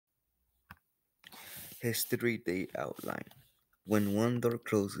History date outline. When one door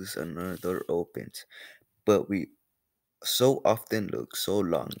closes, another door opens, but we so often look so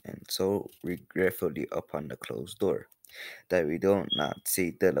long and so regretfully upon the closed door that we do not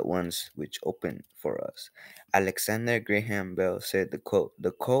see the ones which open for us. Alexander Graham Bell said the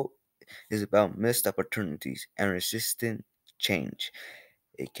quote is about missed opportunities and resistant change.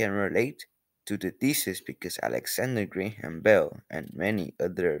 It can relate to the thesis because Alexander Graham Bell and many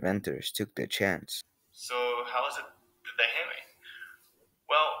other inventors took the chance. So how is it did they hear me?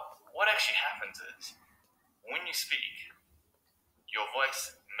 Well, what actually happens is when you speak, your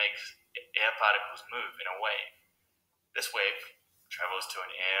voice makes air particles move in a wave. This wave travels to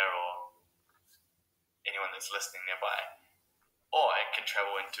an ear or anyone that's listening nearby, or it can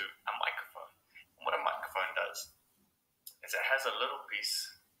travel into a microphone. And what a microphone does is it has a little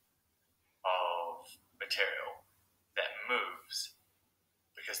piece of material that moves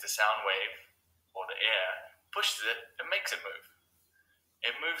because the sound wave or the air pushes it and makes it move.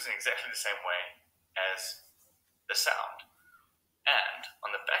 It moves in exactly the same way as the sound. And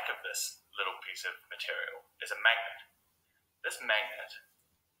on the back of this little piece of material is a magnet. This magnet,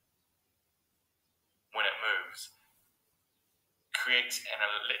 when it moves, creates an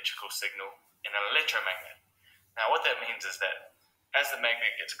electrical signal in an electromagnet. Now what that means is that as the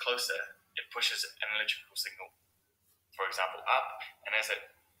magnet gets closer, it pushes an electrical signal, for example, up, and as it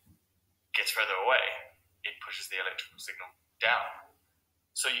gets further away, it pushes the electrical signal down.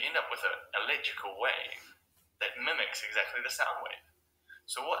 So you end up with an electrical wave that mimics exactly the sound wave.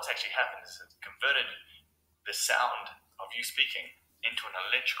 So what's actually happened is it's converted the sound of you speaking into an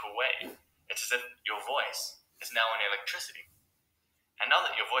electrical wave. It's as if your voice is now an electricity. And now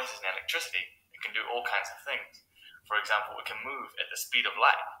that your voice is an electricity, it can do all kinds of things. For example, it can move at the speed of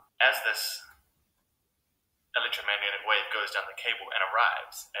light. As this electromagnetic wave goes down the cable and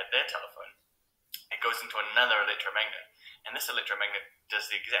arrives at their telephone, it goes into another electromagnet. And this electromagnet does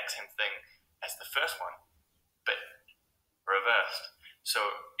the exact same thing as the first one, but reversed. So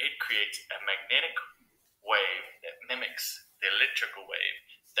it creates a magnetic wave that mimics the electrical wave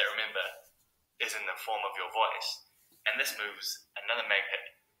that, remember, is in the form of your voice. And this moves another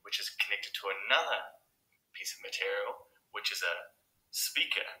magnet, which is connected to another piece of material, which is a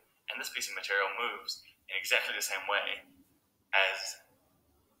speaker. And this piece of material moves in exactly the same way as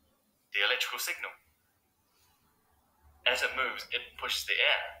the electrical signal. As it moves, it pushes the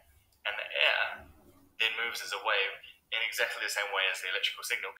air, and the air then moves as a wave in exactly the same way as the electrical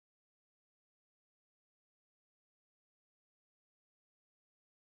signal.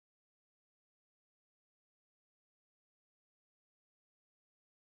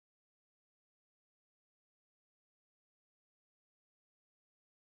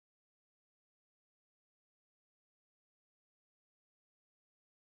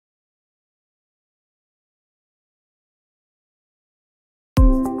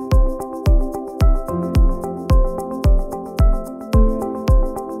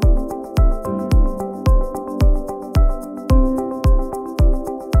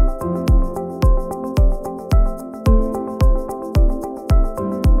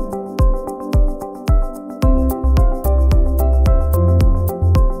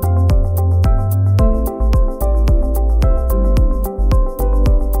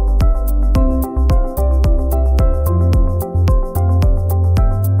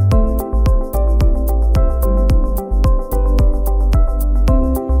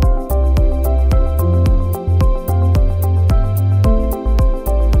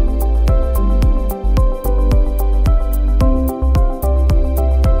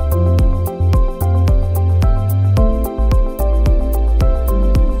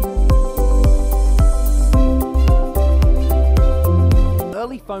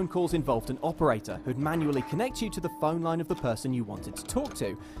 Phone calls involved an operator who'd manually connect you to the phone line of the person you wanted to talk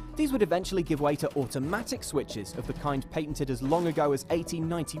to. These would eventually give way to automatic switches of the kind patented as long ago as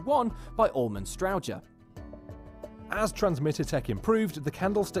 1891 by Allman Strowger. As transmitter tech improved, the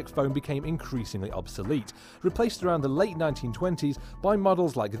candlestick phone became increasingly obsolete, replaced around the late 1920s by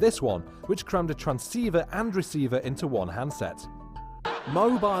models like this one, which crammed a transceiver and receiver into one handset.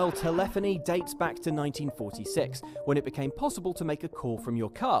 Mobile telephony dates back to 1946, when it became possible to make a call from your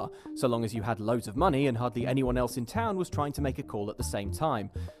car, so long as you had loads of money and hardly anyone else in town was trying to make a call at the same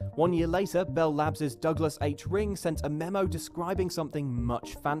time. 1 year later, Bell Labs' Douglas H. Ring sent a memo describing something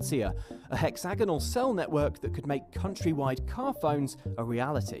much fancier, a hexagonal cell network that could make countrywide car phones a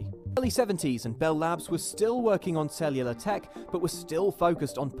reality. Early 70s, and Bell Labs was still working on cellular tech, but was still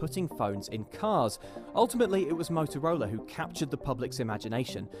focused on putting phones in cars. Ultimately, it was Motorola who captured the public's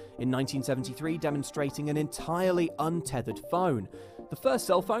imagination in 1973, demonstrating an entirely untethered phone. The first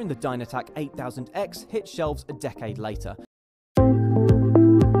cell phone, the Dynatac 8000X, hit shelves a decade later,